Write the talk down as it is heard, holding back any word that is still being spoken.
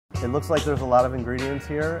It looks like there's a lot of ingredients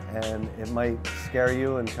here, and it might scare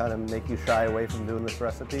you and kind of make you shy away from doing this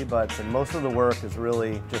recipe, but most of the work is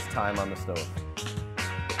really just time on the stove.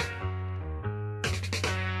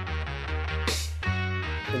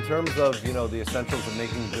 In terms of, the essentials of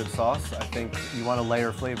making a good sauce, I think you want to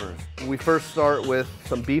layer flavors. We first start with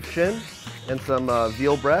some beef shin and some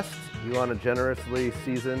veal breast. You want to generously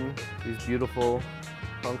season these beautiful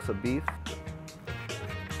hunks of beef.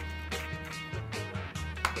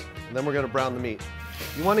 And then we're going to brown the meat.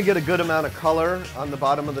 You want to get a good amount of color on the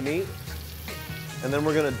bottom of the meat. And then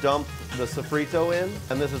we're going to dump the sofrito in.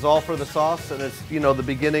 And this is all for the sauce, and it's, the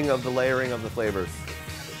beginning of the layering of the flavors.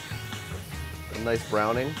 A nice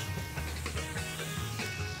browning.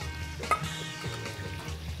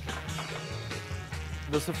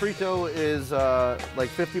 The sofrito is like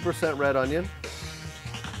 50% red onion,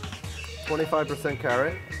 25%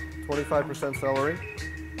 carrot, 25% celery,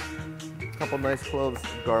 a couple nice cloves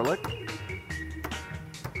of garlic,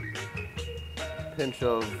 pinch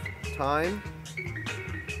of thyme,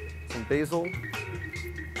 some basil,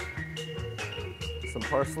 some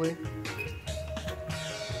parsley.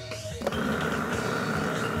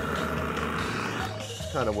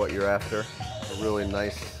 Kind of what you're after, a really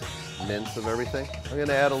nice mince of everything. I'm going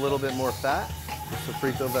to add a little bit more fat, the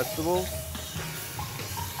sofrito vegetables.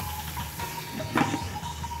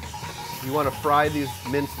 You want to fry these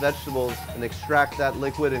minced vegetables and extract that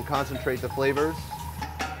liquid and concentrate the flavors.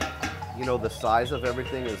 The size of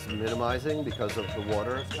everything is minimizing because of the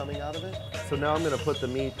water is coming out of it. So now I'm going to put the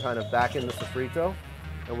meat kind of back in the sofrito,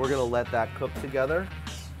 and we're going to let that cook together.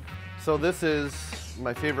 So this is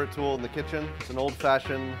my favorite tool in the kitchen. It's an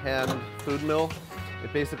old-fashioned hand food mill.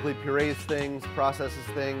 It basically purees things, processes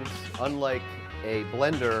things. Unlike a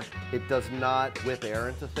blender, it does not whip air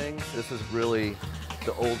into things. This is really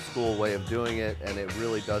the old school way of doing it, and it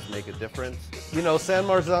really does make a difference. San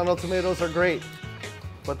Marzano tomatoes are great,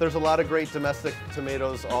 but there's a lot of great domestic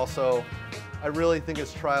tomatoes also. I really think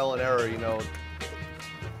it's trial and error,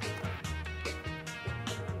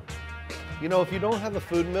 if you don't have a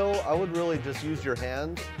food mill, I would really just use your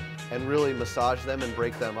hands and really massage them and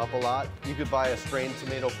break them up a lot. You could buy a strained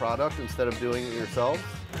tomato product instead of doing it yourselves,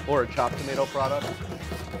 or a chopped tomato product.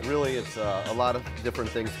 Really, it's a lot of different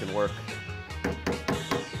things can work.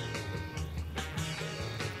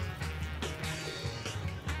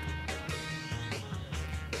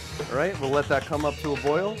 All right, we'll let that come up to a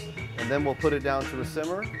boil, and then we'll put it down to a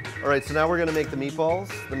simmer. All right, so now we're gonna make the meatballs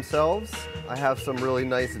themselves. I have some really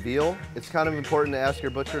nice veal. It's kind of important to ask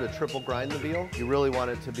your butcher to triple grind the veal. You really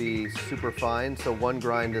want it to be super fine, so one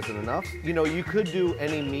grind isn't enough. You could do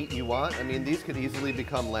any meat you want. I mean, these could easily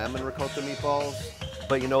become lamb and ricotta meatballs,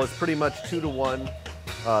 but it's pretty much 2-to-1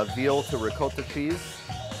 veal to ricotta cheese,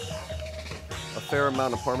 a fair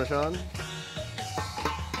amount of Parmesan,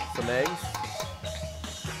 some eggs.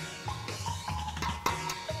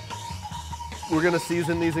 We're gonna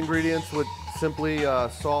season these ingredients with simply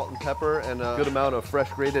salt and pepper and a good amount of fresh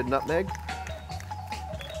grated nutmeg.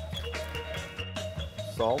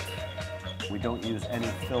 Salt. We don't use any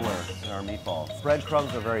filler in our meatballs.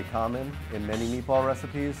 Breadcrumbs are very common in many meatball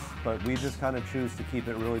recipes, but we just kind of choose to keep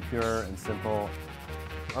it really pure and simple.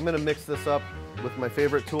 I'm gonna mix this up with my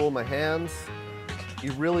favorite tool, my hands.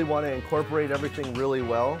 You really want to incorporate everything really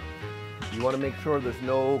well. You want to make sure there's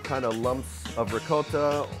no kind of lumps of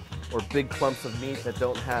ricotta or big clumps of meat that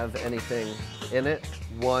don't have anything in it.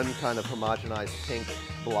 One kind of homogenized pink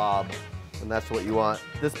blob, and that's what you want.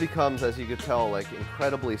 This becomes, as you could tell, like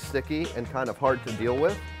incredibly sticky and kind of hard to deal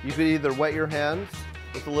with. You could either wet your hands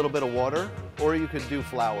with a little bit of water, or you could do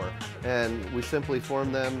flour. And we simply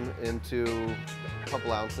form them into a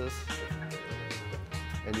couple ounces.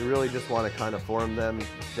 And you really just want to kind of form them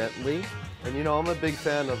gently. And I'm a big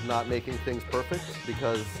fan of not making things perfect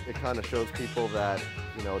because it kind of shows people that,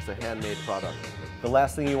 it's a handmade product. The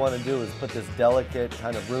last thing you want to do is put this delicate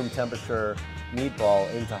kind of room temperature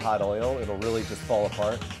meatball into hot oil. It'll really just fall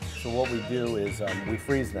apart. So what we do is we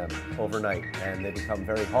freeze them overnight, and they become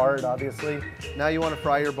very hard, obviously. Now you want to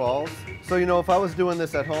fry your balls. So if I was doing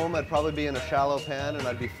this at home, I'd probably be in a shallow pan and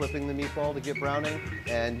I'd be flipping the meatball to get browning,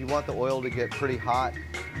 and you want the oil to get pretty hot.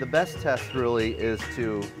 The best test really is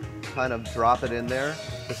to kind of drop it in there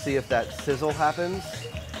to see if that sizzle happens.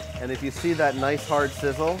 And if you see that nice hard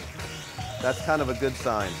sizzle, that's kind of a good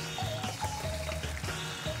sign.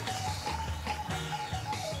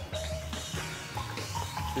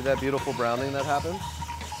 See that beautiful browning that happens?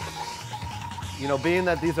 Being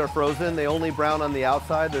that these are frozen, they only brown on the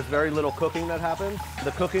outside. There's very little cooking that happens.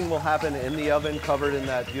 The cooking will happen in the oven covered in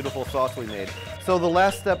that beautiful sauce we made. So the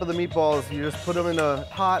last step of the meatballs, you just put them in a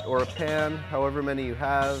pot or a pan, however many you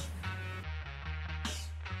have.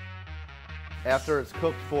 After it's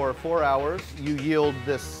cooked for 4 hours, you yield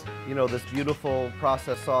this, this beautiful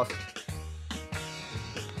processed sauce.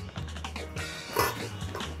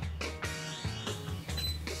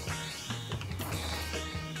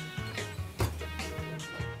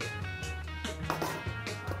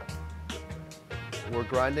 We're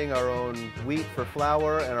grinding our own wheat for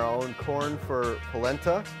flour and our own corn for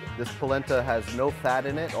polenta. This polenta has no fat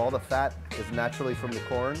in it. All the fat is naturally from the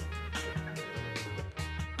corn.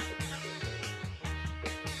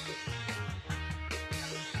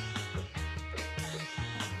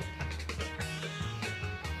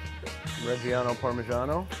 Reggiano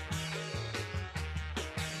Parmigiano.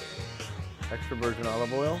 Extra virgin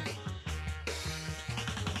olive oil.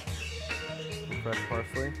 Some fresh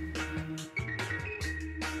parsley.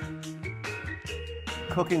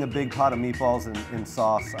 Cooking a big pot of meatballs in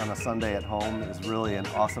sauce on a Sunday at home is really an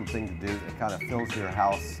awesome thing to do. It kind of fills your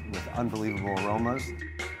house with unbelievable aromas.